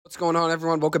What's going on,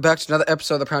 everyone? Welcome back to another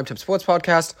episode of the Primetime Sports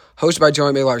Podcast, hosted by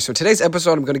Joey Maylard. So in today's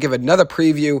episode, I'm going to give another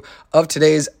preview of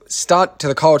today's start to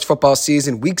the college football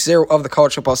season. Week 0 of the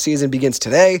college football season begins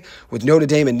today with Notre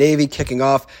Dame and Navy kicking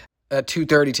off at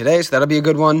 2:30 today, so that'll be a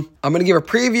good one. I'm going to give a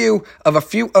preview of a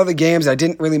few other games I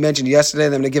didn't really mention yesterday.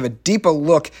 Then I'm going to give a deeper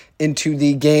look into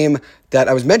the game that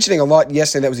I was mentioning a lot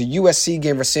yesterday. That was a USC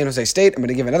game versus San Jose State. I'm going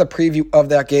to give another preview of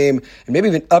that game and maybe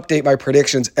even update my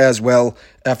predictions as well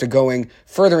after going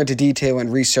further into detail and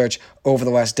research over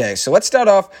the last day. So let's start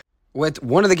off with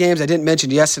one of the games I didn't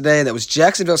mention yesterday. That was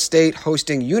Jacksonville State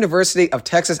hosting University of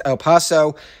Texas El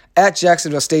Paso at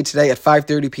Jacksonville State today at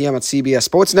 5:30 p.m. on CBS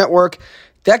Sports Network.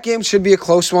 That game should be a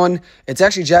close one. It's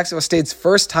actually Jacksonville State's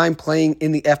first time playing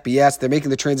in the FBS. They're making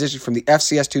the transition from the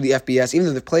FCS to the FBS. Even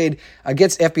though they've played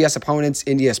against FBS opponents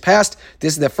in years past,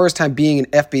 this is their first time being an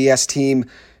FBS team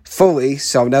fully.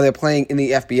 So now they're playing in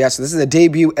the FBS. So this is a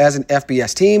debut as an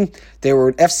FBS team. They were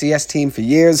an FCS team for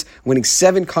years, winning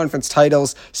 7 conference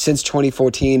titles since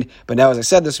 2014. But now, as I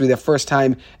said, this will be their first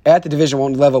time at the Division I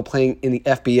level playing in the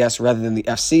FBS rather than the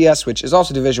FCS, which is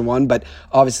also Division I, but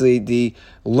obviously the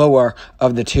lower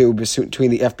of the two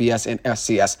between the FBS and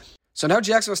FCS. So now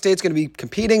Jacksonville State's going to be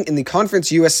competing in the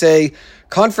Conference USA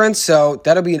conference, so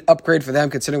that'll be an upgrade for them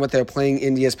considering what they're playing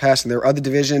in years past in their other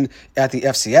division at the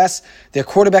FCS. Their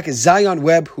quarterback is Zion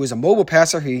Webb, who is a mobile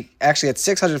passer. He actually had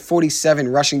 647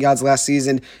 rushing yards last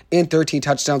season and 13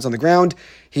 touchdowns on the ground.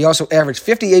 He also averaged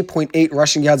 58.8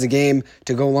 rushing yards a game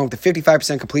to go along with the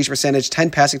 55% completion percentage,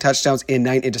 10 passing touchdowns, and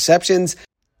 9 interceptions.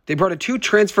 They brought in 2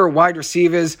 transfer wide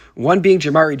receivers, one being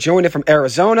Jamari Joyner from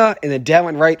Arizona and then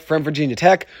Dallin Wright from Virginia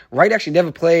Tech. Wright actually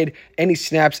never played any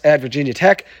snaps at Virginia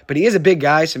Tech, but he is a big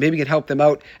guy, so maybe he can help them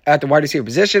out at the wide receiver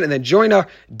position. And then Joyner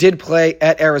did play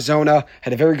at Arizona,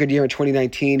 had a very good year in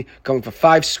 2019, going for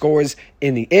 5 scores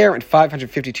in the air and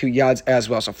 552 yards as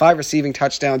well. So 5 receiving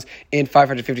touchdowns and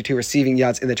 552 receiving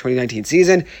yards in the 2019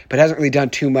 season, but hasn't really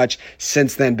done too much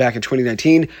since then back in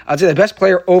 2019. I'd say the best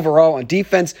player overall on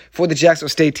defense for the Jacksonville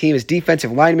State team is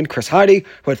defensive lineman Chris Hardy,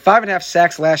 who had 5.5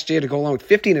 sacks last year to go along with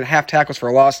 15.5 tackles for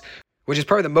a loss, which is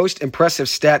probably the most impressive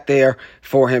stat there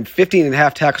for him.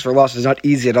 15.5 tackles for a loss is not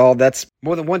easy at all. That's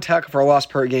more than 1 tackle for a loss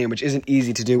per game, which isn't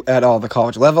easy to do at all at the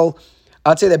college level.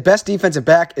 I'd say the best defensive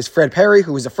back is Fred Perry,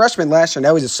 who was a freshman last year.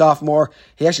 Now he's a sophomore.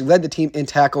 He actually led the team in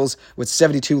tackles with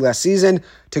 72 last season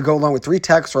to go along with 3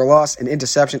 tackles for a loss, an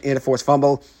interception, and a forced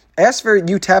fumble. As for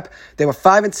UTEP, they were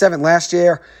 5-7 last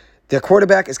year. Their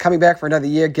quarterback is coming back for another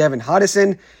year, Gavin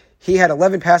Hodison. He had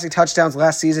 11 passing touchdowns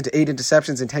last season to 8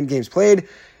 interceptions in 10 games played.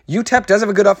 UTEP does have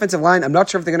a good offensive line. I'm not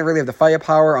sure if they're going to really have the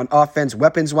firepower on offense,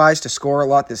 weapons-wise, to score a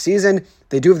lot this season.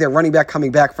 They do have their running back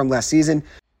coming back from last season,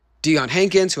 Deion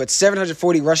Hankins, who had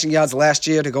 740 rushing yards last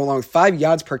year to go along with 5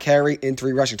 yards per carry and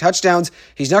 3 rushing touchdowns.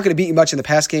 He's not going to beat you much in the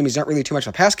pass game. He's not really too much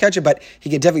of a pass catcher, but he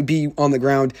can definitely beat you on the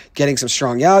ground getting some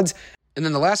strong yards. And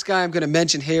then the last guy I'm going to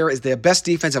mention here is their best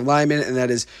defensive lineman, and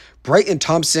that is Brighton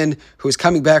Thompson, who is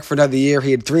coming back for another year.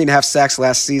 He had 3.5 sacks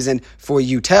last season for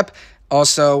UTEP.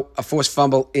 Also, a forced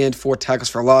fumble and 4 tackles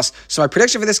for a loss. So my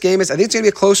prediction for this game is I think it's going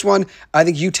to be a close one. I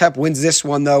think UTEP wins this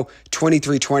one, though,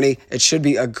 23-20. It should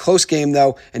be a close game,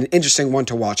 though, and an interesting one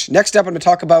to watch. Next up, I'm going to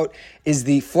talk about is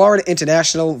the Florida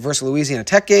International versus Louisiana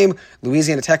Tech game.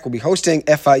 Louisiana Tech will be hosting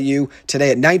FIU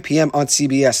today at 9 p.m. on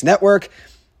CBS Network.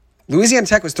 Louisiana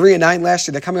Tech was 3-9 last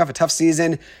year. They're coming off a tough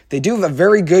season. They do have a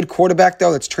very good quarterback,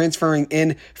 though, that's transferring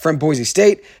in from Boise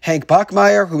State. Hank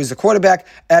Bachmeier, who is the quarterback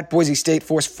at Boise State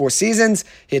for 4 seasons.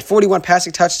 He had 41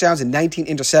 passing touchdowns and 19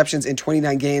 interceptions in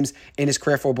 29 games in his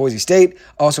career for Boise State.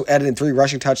 Also added in 3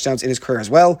 rushing touchdowns in his career as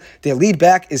well. Their lead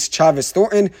back is Chavis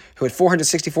Thornton, who had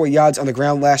 464 yards on the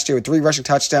ground last year with 3 rushing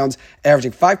touchdowns,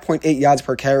 averaging 5.8 yards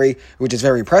per carry, which is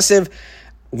very impressive.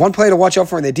 One player to watch out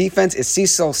for in their defense is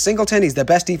Cecil Singleton. He's their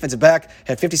best defensive back.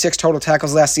 Had 56 total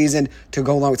tackles last season to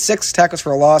go along with 6 tackles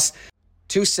for a loss,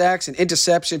 2 sacks, an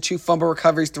interception, 2 fumble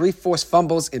recoveries, 3 forced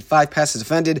fumbles, and 5 passes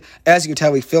defended. As you can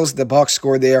tell, he fills the box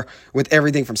score there with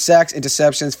everything from sacks,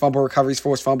 interceptions, fumble recoveries,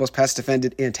 forced fumbles, passes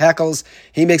defended, and tackles.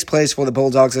 He makes plays for the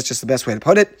Bulldogs. That's just the best way to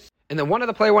put it. And then one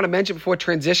other player I want to mention before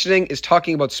transitioning is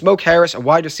talking about Smoke Harris, a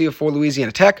wide receiver for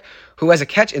Louisiana Tech, who has a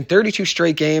catch in 32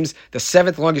 straight games, the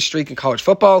 7th longest streak in college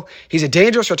football. He's a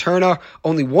dangerous returner,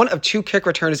 only one of 2 kick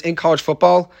returners in college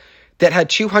football that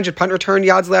had 200 punt return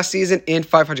yards last season and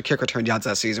 500 kick return yards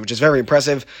last season, which is very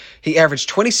impressive. He averaged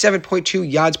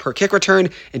 27.2 yards per kick return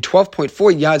and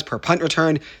 12.4 yards per punt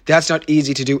return. That's not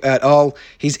easy to do at all.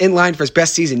 He's in line for his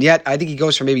best season yet. I think he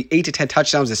goes for maybe 8 to 10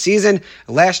 touchdowns this season.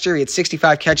 Last year, he had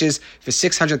 65 catches for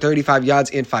 635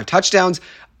 yards and 5 touchdowns.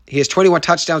 He has 21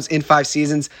 touchdowns in 5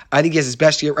 seasons. I think he has his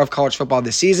best year of college football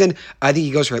this season. I think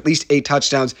he goes for at least 8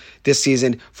 touchdowns this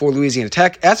season for Louisiana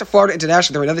Tech. As for Florida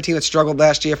International, they're another team that struggled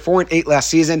last year, 4-8 last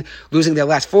season, losing their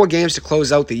last 4 games to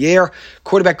close out the year.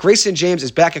 Quarterback Grayson James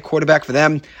is back at quarterback for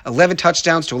them. 11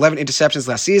 touchdowns to 11 interceptions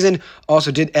last season. Also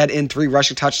did add in 3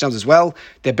 rushing touchdowns as well.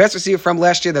 Their best receiver from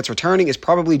last year that's returning is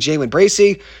probably Jalen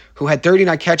Bracey, who had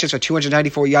 39 catches for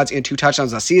 294 yards and 2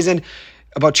 touchdowns last season.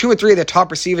 About 2 or 3 of their top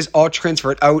receivers all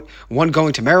transferred out, one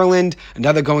going to Maryland,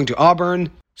 another going to Auburn.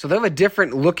 So they have a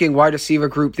different looking wide receiver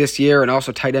group this year and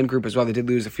also tight end group as well. They did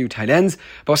lose a few tight ends.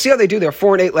 But we'll see how they do. They were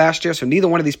 4-8 last year, so neither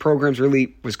one of these programs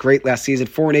really was great last season.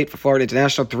 4-8 for Florida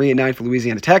International, 3-9 for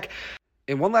Louisiana Tech.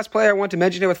 And one last player I want to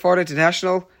mention here with Florida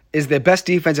International is their best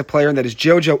defensive player, and that is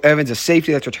JoJo Evans, a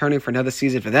safety that's returning for another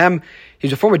season for them.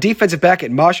 He's a former defensive back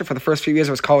at Marshall for the first few years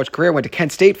of his college career, went to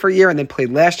Kent State for a year, and then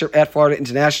played last year at Florida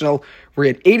International, where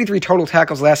he had 83 total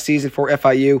tackles last season for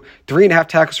FIU, 3.5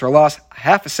 tackles for a loss,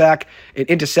 half a sack, an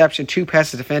interception, 2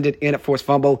 passes defended, and a forced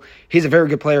fumble. He's a very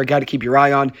good player, a guy to keep your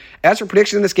eye on. As for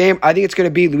prediction in this game, I think it's going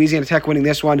to be Louisiana Tech winning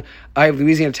this one. I have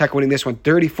Louisiana Tech winning this one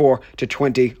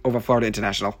 34-20 over Florida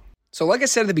International. So like I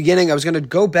said at the beginning, I was going to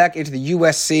go back into the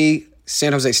USC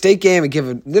San Jose State game and give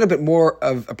a little bit more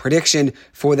of a prediction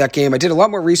for that game. I did a lot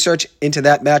more research into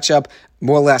that matchup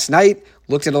more last night.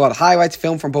 Looked at a lot of highlights,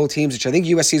 film from both teams, which I think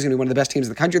USC is going to be one of the best teams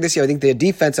in the country this year. I think their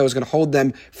defense, though, is going to hold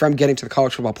them from getting to the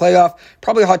college football playoff.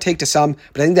 Probably a hot take to some,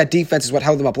 but I think that defense is what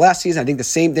held them up last season. I think the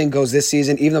same thing goes this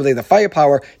season, even though they have the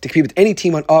firepower to compete with any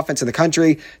team on offense in the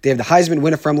country. They have the Heisman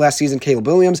winner from last season, Caleb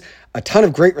Williams, a ton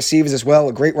of great receivers as well,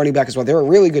 a great running back as well. They're a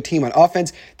really good team on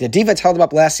offense. Their defense held them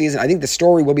up last season. I think the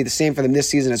story will be the same for them this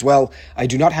season as well. I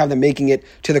do not have them making it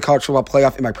to the college football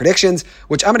playoff in my predictions,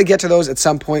 which I'm going to get to those at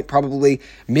some point, probably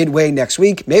midway next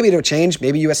week. Maybe it'll change.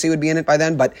 Maybe USC would be in it by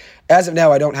then, but as of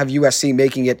now, I don't have USC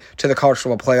making it to the college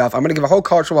football playoff. I'm going to give a whole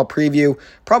college football preview,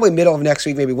 probably middle of next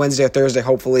week, maybe Wednesday or Thursday,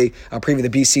 hopefully. I'll preview the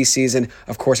BC season,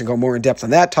 of course, and go more in depth on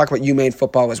that, talk about UMaine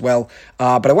football as well.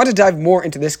 But I want to dive more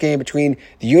into this game between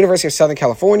the University of Southern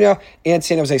California and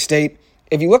San Jose State.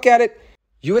 If you look at it,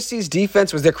 USC's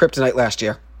defense was their kryptonite last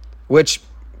year, which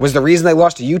was the reason they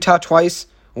lost to Utah twice,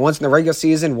 once in the regular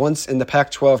season, once in the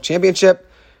Pac-12 championship.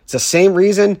 It's the same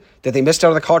reason that they missed out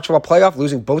on the college football playoff.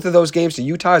 Losing both of those games to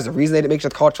Utah is the reason they didn't make it to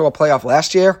the college football playoff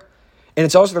last year. And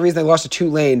it's also the reason they lost to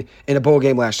Tulane in a bowl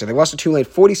game last year. They lost to Tulane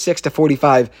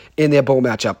 46-45 in their bowl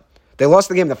matchup. They lost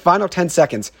the game in the final 10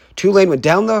 seconds. Tulane went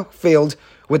down the field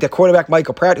with their quarterback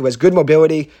Michael Pratt, who has good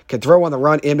mobility, can throw on the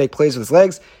run and make plays with his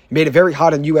legs. He made it very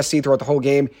hard on USC throughout the whole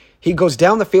game. He goes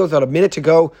down the field without a minute to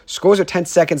go, scores with 10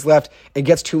 seconds left, and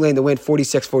gets Tulane to win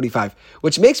 46-45,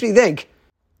 which makes me think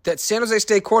that San Jose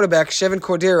State quarterback Chevan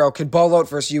Cordeiro can ball out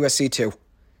versus USC too.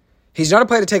 He's not a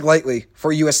player to take lightly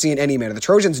for USC in any manner. The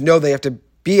Trojans know they have to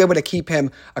be able to keep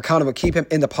him accountable, keep him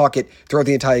in the pocket throughout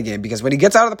the entire game, because when he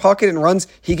gets out of the pocket and runs,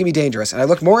 he can be dangerous. And I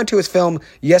looked more into his film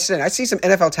yesterday, and I see some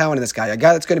NFL talent in this guy, a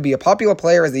guy that's going to be a popular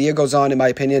player as the year goes on, in my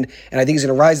opinion, and I think he's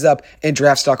going to rise up in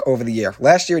draft stock over the year.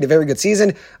 Last year, he had a very good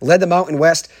season, led the Mountain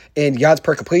West in yards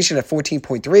per completion at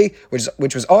 14.3,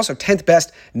 which was also 10th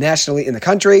best nationally in the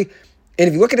country. And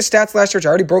if you look at his stats last year, which I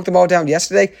already broke them all down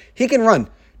yesterday, he can run.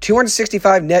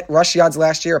 265 net rush yards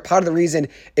last year. Part of the reason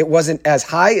it wasn't as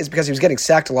high is because he was getting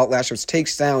sacked a lot last year, which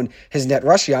takes down his net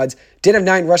rush yards. Did have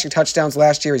 9 rushing touchdowns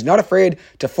last year. He's not afraid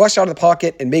to flush out of the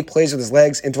pocket and make plays with his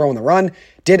legs and throw on the run.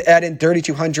 Did add in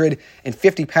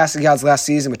 3,250 passing yards last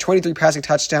season with 23 passing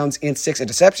touchdowns and 6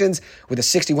 interceptions with a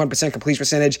 61% completion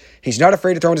percentage. He's not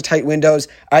afraid to throw into tight windows.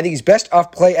 I think he's best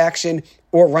off play action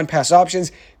or run pass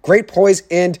options. Great poise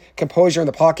and composure in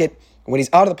the pocket. When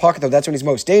he's out of the pocket, though, that's when he's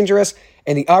most dangerous,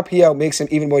 and the RPO makes him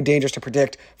even more dangerous to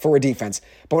predict for a defense.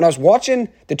 But when I was watching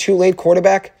the Tulane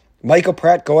quarterback, Michael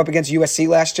Pratt, go up against USC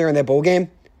last year in their bowl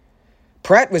game,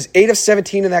 Pratt was 8 of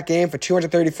 17 in that game for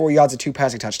 234 yards and 2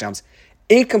 passing touchdowns.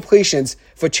 8 completions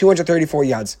for 234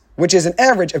 yards, which is an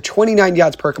average of 29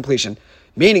 yards per completion,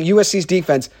 meaning USC's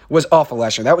defense was awful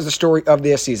last year. That was the story of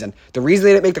their season. The reason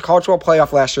they didn't make the college football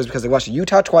playoff last year is because they lost to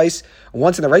Utah twice,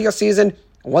 once in the regular season,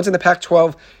 once in the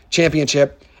Pac-12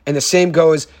 championship, and the same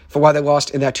goes for why they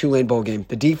lost in that Tulane bowl game.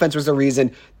 The defense was the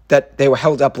reason that they were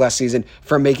held up last season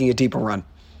from making a deeper run.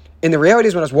 And the reality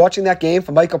is when I was watching that game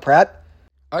for Michael Pratt,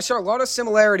 I saw a lot of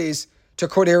similarities to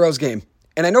Cordeiro's game.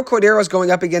 And I know Cordeiro's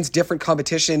going up against different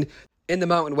competition in the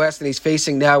Mountain West than he's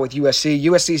facing now with USC.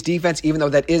 USC's defense, even though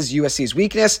that is USC's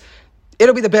weakness,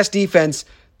 it'll be the best defense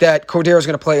that Cordeiro's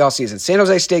going to play all season. San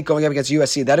Jose State going up against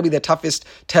USC, that'll be the toughest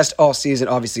test all season,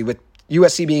 obviously, with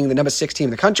USC being the number 6 team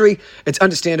in the country. It's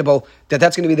understandable that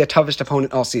that's going to be their toughest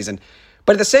opponent all season.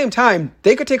 But at the same time,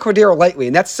 they could take Cordeiro lightly,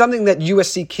 and that's something that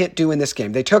USC can't do in this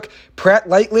game. They took Pratt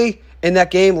lightly in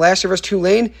that game last year versus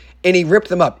Tulane, and he ripped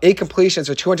them up. 8 completions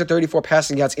for 234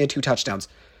 passing yards and 2 touchdowns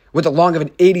with a long of an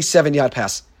 87-yard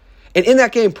pass. And in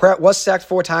that game, Pratt was sacked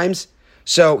 4 times,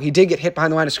 so he did get hit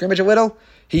behind the line of scrimmage a little.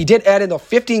 He did add in, though,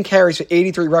 15 carries for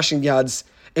 83 rushing yards,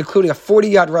 including a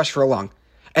 40-yard rush for a long.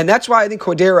 And that's why I think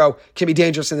Cordeiro can be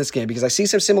dangerous in this game, because I see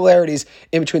some similarities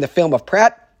in between the film of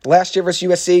Pratt last year versus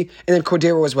USC and then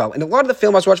Cordeiro as well. And a lot of the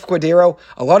film I was watching for Cordeiro,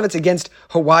 a lot of it's against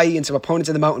Hawaii and some opponents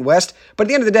in the Mountain West. But at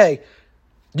the end of the day,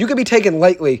 you could be taken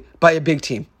lightly by a big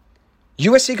team.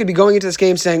 USC could be going into this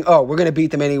game saying, oh, we're going to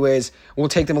beat them anyways. We'll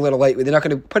take them a little lightly. They're not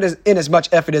going to put in as much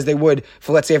effort as they would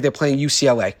for, let's say, if they're playing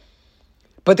UCLA.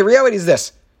 But the reality is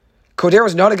this.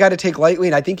 Cordeiro's not a guy to take lightly,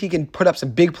 and I think he can put up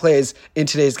some big plays in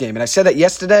today's game. And I said that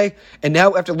yesterday, and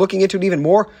now after looking into it even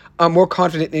more, I'm more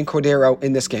confident in Cordeiro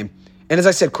in this game. And as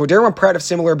I said, Cordeiro and Pratt have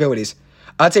similar abilities.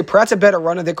 I'd say Pratt's a better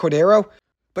runner than Cordeiro,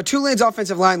 but Tulane's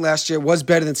offensive line last year was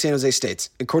better than San Jose State's.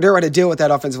 And Cordeiro had to deal with that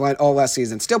offensive line all last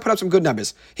season. Still put up some good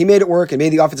numbers. He made it work and made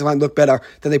the offensive line look better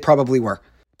than they probably were.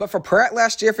 But for Pratt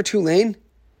last year for Tulane,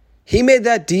 he made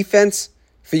that defense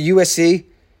for USC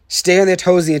stay on their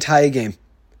toes the entire game.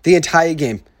 The entire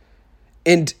game.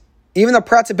 And even though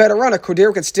Pratt's a better runner,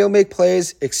 Cordeiro can still make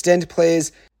plays, extend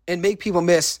plays, and make people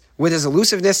miss with his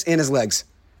elusiveness and his legs.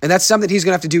 And that's something he's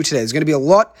going to have to do today. There's going to be a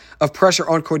lot of pressure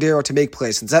on Cordeiro to make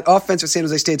plays, since that offense for San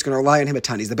Jose State is going to rely on him a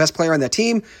ton. He's the best player on that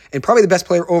team and probably the best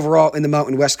player overall in the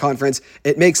Mountain West Conference.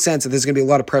 It makes sense that there's going to be a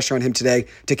lot of pressure on him today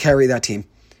to carry that team.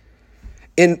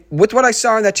 And with what I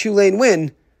saw in that Tulane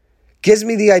win, gives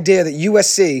me the idea that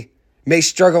USC may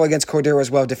struggle against Cordeiro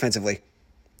as well defensively.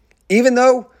 Even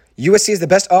though USC is the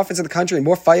best offense in the country and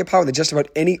more firepower than just about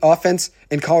any offense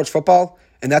in college football,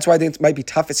 and that's why I think it might be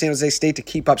tough at San Jose State to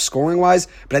keep up scoring-wise,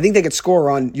 but I think they could score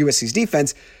on USC's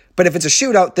defense. But if it's a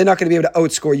shootout, they're not going to be able to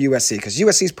outscore USC, because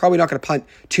USC is probably not going to punt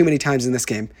too many times in this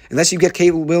game. Unless you get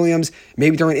Caleb Williams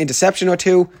maybe throwing an interception or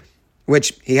two,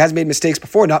 which he has made mistakes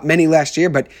before, not many last year,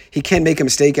 but he can make a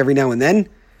mistake every now and then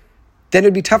it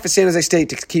would be tough for San Jose State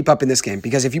to keep up in this game,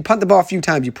 because if you punt the ball a few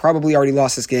times, you probably already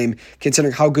lost this game,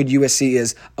 considering how good USC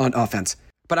is on offense.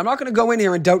 But I'm not going to go in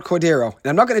here and doubt Cordeiro, and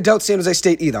I'm not going to doubt San Jose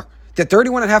State either. They're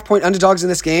 31.5-point underdogs in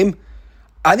this game.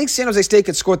 I think San Jose State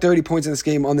could score 30 points in this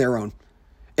game on their own.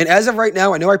 And as of right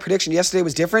now, I know our prediction yesterday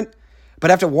was different,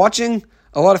 but after watching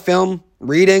a lot of film,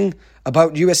 reading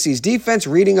about USC's defense,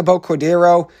 reading about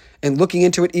Cordeiro, and looking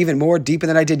into it even more deeper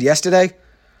than I did yesterday,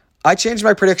 I changed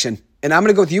my prediction. And I'm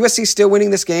going to go with USC still winning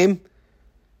this game,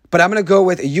 but I'm going to go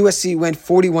with a USC win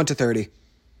 41-30.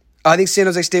 I think San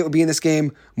Jose State will be in this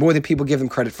game more than people give them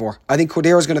credit for. I think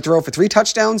Cordeiro is going to throw for 3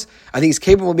 touchdowns. I think he's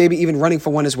capable of maybe even running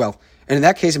for 1 as well. And in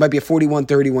that case, it might be a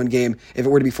 41-31 game if it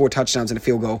were to be 4 touchdowns and a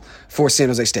field goal for San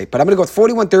Jose State. But I'm going to go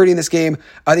with 41-30 in this game.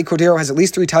 I think Cordeiro has at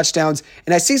least 3 touchdowns,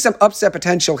 and I see some upset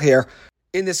potential here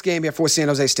in this game here for San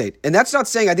Jose State. And that's not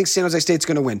saying I think San Jose State's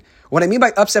going to win. What I mean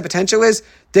by upset potential is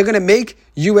they're going to make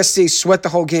USC sweat the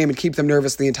whole game and keep them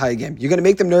nervous the entire game. You're going to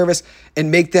make them nervous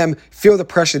and make them feel the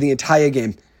pressure the entire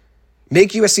game.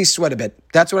 Make USC sweat a bit.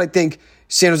 That's what I think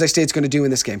San Jose State's going to do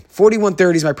in this game.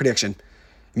 41-30 is my prediction.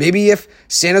 Maybe if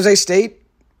San Jose State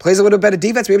plays a little better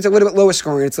defense, maybe it's a little bit lower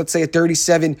scoring. It's, let's say, a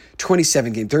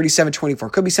 37-27 game, 37-24.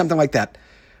 Could be something like that.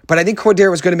 But I think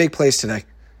Cordeiro is going to make plays today.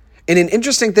 And an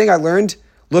interesting thing I learned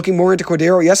looking more into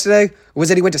Cordeiro yesterday was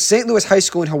that he went to St. Louis High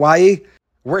School in Hawaii,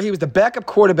 where he was the backup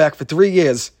quarterback for 3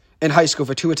 years in high school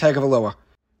for Tua Tagovailoa.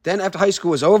 Then after high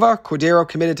school was over, Cordeiro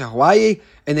committed to Hawaii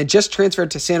and then just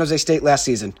transferred to San Jose State last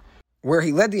season, where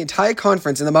he led the entire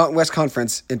conference in the Mountain West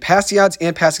Conference in passing yards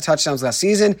and passing touchdowns last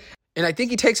season. And I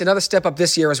think he takes another step up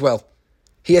this year as well.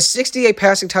 He has 68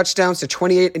 passing touchdowns to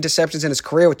 28 interceptions in his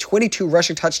career, with 22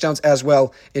 rushing touchdowns as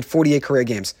well in 48 career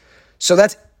games. So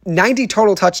that's 90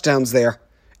 total touchdowns there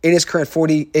in his current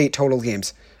 48 total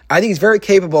games. I think he's very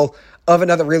capable of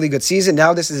another really good season.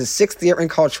 Now this is his 6th year in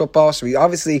college football, so he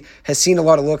obviously has seen a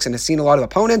lot of looks and has seen a lot of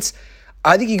opponents.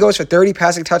 I think he goes for 30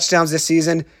 passing touchdowns this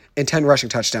season and 10 rushing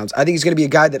touchdowns. I think he's going to be a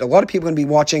guy that a lot of people are going to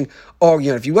be watching all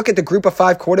year. If you look at the group of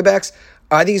 5 quarterbacks,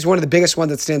 I think he's one of the biggest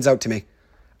ones that stands out to me.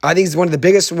 I think he's one of the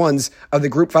biggest ones of the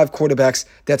group 5 quarterbacks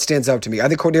that stands out to me. I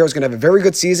think Cordeiro is going to have a very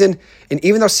good season, and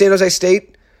even though San Jose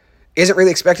State isn't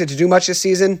really expected to do much this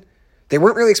season, they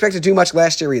weren't really expected to do much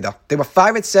last year either. They were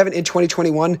 5-7 in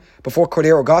 2021 before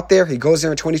Cordeiro got there. He goes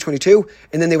there in 2022,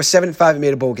 and then they were 7-5 and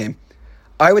made a bowl game.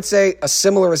 I would say a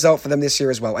similar result for them this year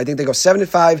as well. I think they go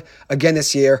 7-5 again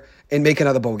this year and make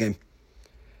another bowl game.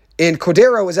 And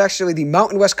Cordeiro was actually the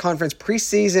Mountain West Conference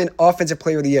preseason Offensive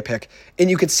Player of the Year pick, and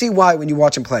you can see why when you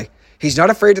watch him play. He's not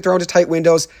afraid to throw into tight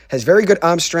windows, has very good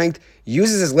arm strength,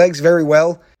 uses his legs very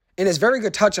well, and has very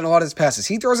good touch on a lot of his passes.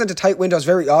 He throws into tight windows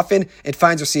very often and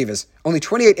finds receivers. Only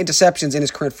 28 interceptions in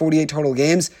his current 48 total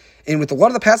games, and with a lot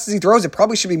of the passes he throws, it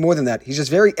probably should be more than that. He's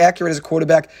just very accurate as a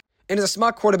quarterback, and is a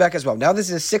smart quarterback as well. Now this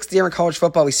is his sixth year in college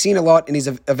football. He's seen a lot, and he's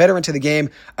a veteran to the game.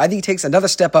 I think he takes another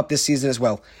step up this season as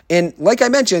well. And like I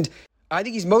mentioned, I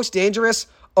think he's most dangerous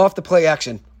off the play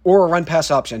action or a run-pass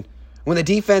option. When the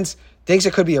defense thinks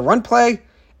it could be a run play,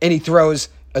 and he throws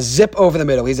a zip over the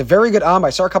middle. He's a very good arm.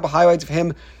 I saw a couple highlights of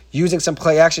him using some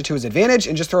play action to his advantage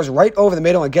and just throws right over the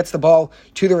middle and gets the ball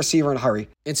to the receiver in a hurry.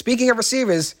 And speaking of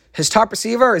receivers, his top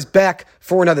receiver is back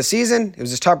for another season. It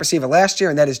was his top receiver last year,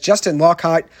 and that is Justin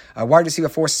Lockhart, a wide receiver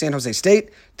for San Jose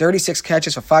State. 36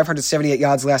 catches for 578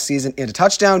 yards last season and a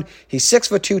touchdown. He's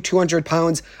 6'2", 200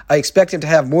 pounds. I expect him to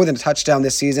have more than a touchdown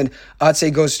this season. I'd say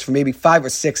he goes for maybe 5 or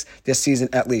 6 this season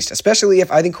at least, especially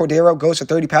if I think Cordeiro goes for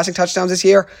 30 passing touchdowns this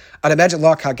year. I'd imagine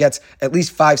Lockhart gets at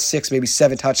least 5, 6, maybe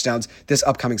 7 touchdowns this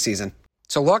upcoming season.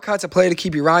 So Lockhart's a player to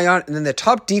keep your eye on. And then the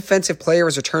top defensive player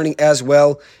is returning as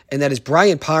well, and that is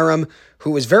Brian Parham,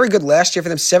 who was very good last year for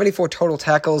them, 74 total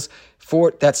tackles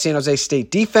for that San Jose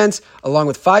State defense, along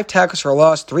with 5 tackles for a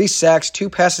loss, 3 sacks, 2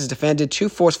 passes defended, 2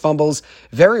 forced fumbles.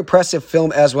 Very impressive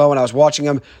film as well when I was watching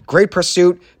him. Great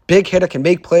pursuit, big hitter, can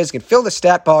make plays, can fill the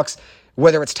stat box,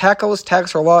 whether it's tackles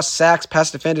for a loss, sacks,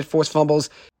 pass defended, forced fumbles.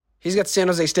 He's got San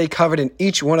Jose State covered in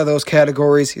each one of those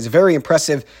categories. He's a very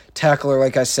impressive tackler,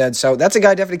 like I said. So that's a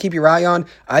guy definitely to keep your eye on.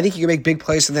 I think he can make big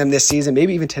plays for them this season,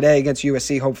 maybe even today against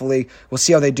USC, hopefully. We'll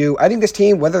see how they do. I think this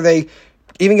team, whether they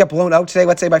even get blown out today,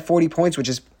 let's say by 40 points, which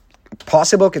is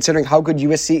possible considering how good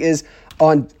USC is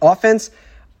on offense,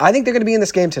 I think they're going to be in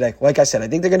this game today. Like I said, I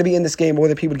think they're going to be in this game more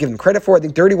than people give them credit for. I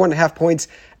think 31.5 points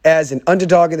as an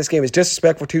underdog in this game is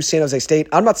disrespectful to San Jose State.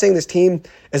 I'm not saying this team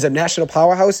is a national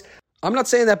powerhouse. I'm not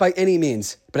saying that by any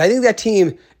means, but I think that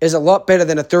team is a lot better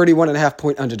than a 31.5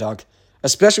 point underdog,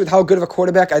 especially with how good of a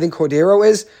quarterback I think Cordeiro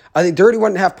is. I think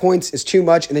 31.5 points is too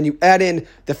much, and then you add in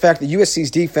the fact that USC's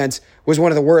defense was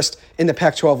one of the worst in the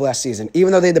Pac-12 last season.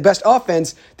 Even though they had the best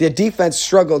offense, their defense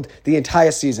struggled the entire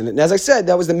season. And as I said,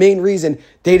 that was the main reason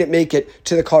they didn't make it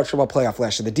to the college football playoff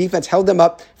last year. The defense held them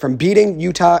up from beating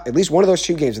Utah, at least one of those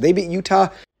 2 games. If they beat Utah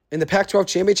in the Pac-12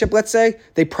 championship, let's say,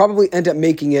 they probably end up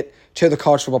making it to the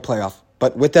college football playoff.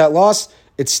 But with that loss,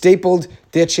 it stapled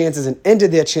their chances and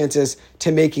ended their chances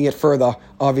to making it further,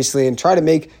 obviously, and try to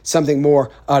make something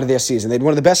more out of their season. They had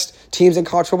one of the best teams in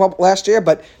college football last year,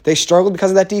 but they struggled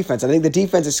because of that defense. I think the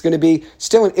defense is going to be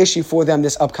still an issue for them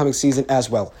this upcoming season as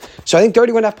well. So I think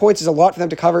 31.5 points is a lot for them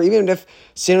to cover. Even if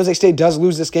San Jose State does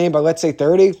lose this game by, let's say,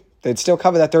 30, they'd still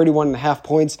cover that 31.5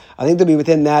 points. I think they'll be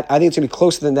within that. I think it's going to be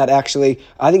closer than that, actually.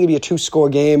 I think it'll be a 2-score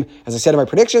game. As I said in my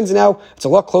predictions now, it's a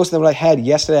lot closer than what I had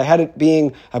yesterday. I had it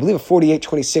being, I believe, a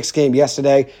 48-26 game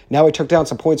yesterday. Now I took down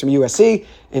some points from USC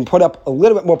and put up a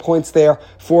little bit more points there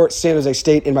for San Jose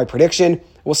State in my prediction.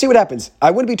 We'll see what happens. I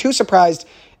wouldn't be too surprised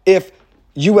if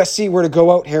USC were to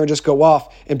go out here and just go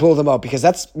off and blow them out, because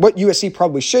that's what USC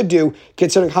probably should do,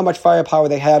 considering how much firepower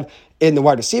they have in the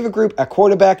wide receiver group at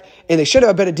quarterback, and they should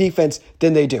have a better defense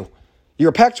than they do.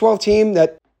 You're a Pac-12 team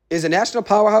that is a national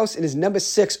powerhouse and is number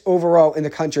 6 overall in the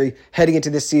country heading into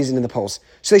this season in the polls.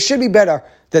 So they should be better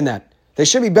than that. They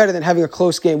should be better than having a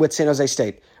close game with San Jose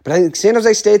State. But I think San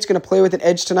Jose State's going to play with an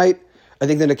edge tonight. I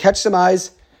think they're going to catch some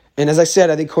eyes. And as I said,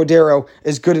 I think Cordeiro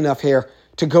is good enough here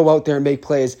to go out there and make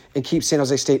plays and keep San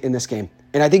Jose State in this game.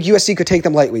 And I think USC could take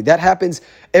them lightly. That happens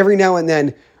every now and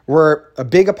then where a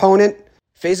big opponent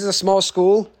faces a small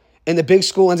school, and the big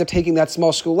school ends up taking that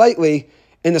small school lightly,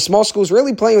 and the small school's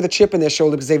really playing with a chip in their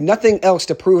shoulder because they have nothing else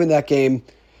to prove in that game.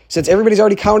 Since everybody's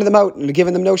already counted them out and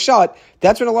given them no shot,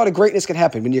 that's when a lot of greatness can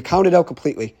happen, when you're counted out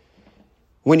completely.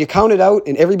 When you're counted out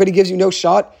and everybody gives you no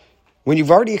shot, when you've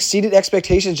already exceeded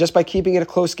expectations just by keeping it a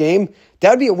close game,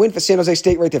 that would be a win for San Jose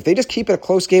State right there. If they just keep it a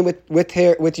close game with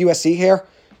USC here,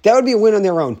 that would be a win on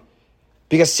their own.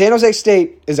 Because San Jose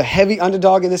State is a heavy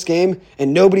underdog in this game,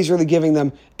 and nobody's really giving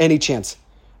them any chance.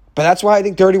 But that's why I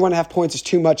think 31.5 points is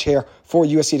too much here for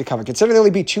USC to cover. Considering they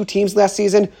only beat 2 teams last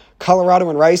season, Colorado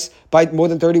and Rice, by more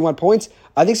than 31 points,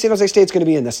 I think San Jose State's going to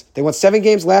be in this. They won 7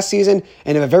 games last season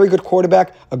and have a very good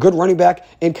quarterback, a good running back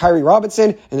in Kyrie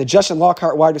Robinson, and then Justin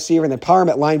Lockhart wide receiver, and then Parham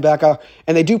at linebacker.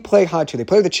 And they do play hard too. They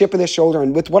play with a chip in their shoulder.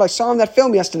 And with what I saw in that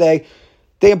film yesterday,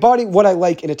 they embody what I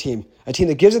like in a team. A team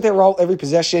that gives it their all every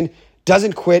possession,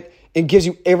 doesn't quit, and gives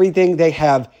you everything they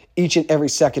have each and every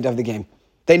second of the game.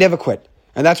 They never quit.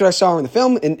 And that's what I saw in the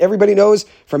film, and everybody knows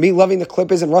from me loving the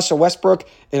Clippers and Russell Westbrook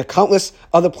and countless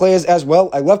other players as well,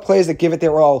 I love players that give it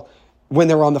their all when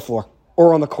they're on the floor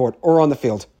or on the court or on the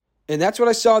field. And that's what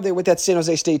I saw there with that San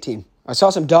Jose State team. I saw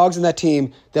some dogs in that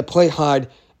team that play hard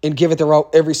and give it their all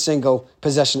every single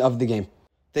possession of the game.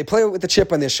 They play with the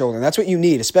chip on their shoulder, and that's what you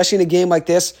need, especially in a game like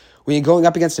this when you're going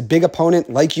up against a big opponent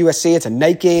like USC. It's a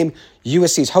night game.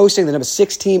 USC is hosting the number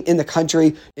 6 team in the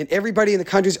country, and everybody in the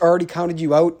country's already counted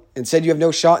you out and said you have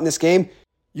no shot in this game.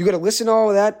 You got to listen to all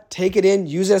of that, take it in,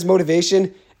 use it as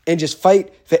motivation, and just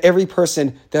fight for every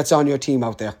person that's on your team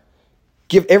out there.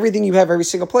 Give everything you have every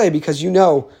single play because you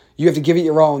know you have to give it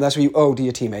your all, and that's what you owe to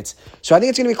your teammates. So I think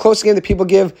it's going to be a close game that people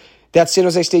give that San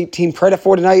Jose State team credit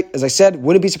for tonight. As I said,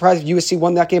 wouldn't be surprised if USC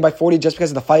won that game by 40 just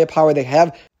because of the firepower they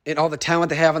have and all the talent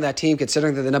they have on that team,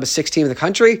 considering they're the number 6 team in the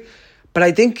country. But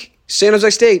I think San Jose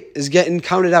State is getting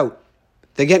counted out.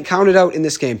 They're getting counted out in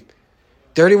this game.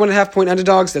 31.5-point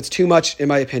underdogs, that's too much in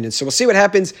my opinion. So we'll see what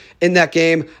happens in that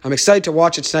game. I'm excited to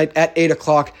watch it tonight at 8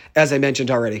 o'clock, as I mentioned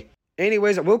already.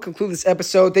 Anyways, I will conclude this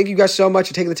episode. Thank you guys so much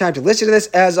for taking the time to listen to this.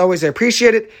 As always, I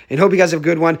appreciate it and hope you guys have a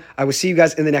good one. I will see you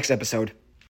guys in the next episode.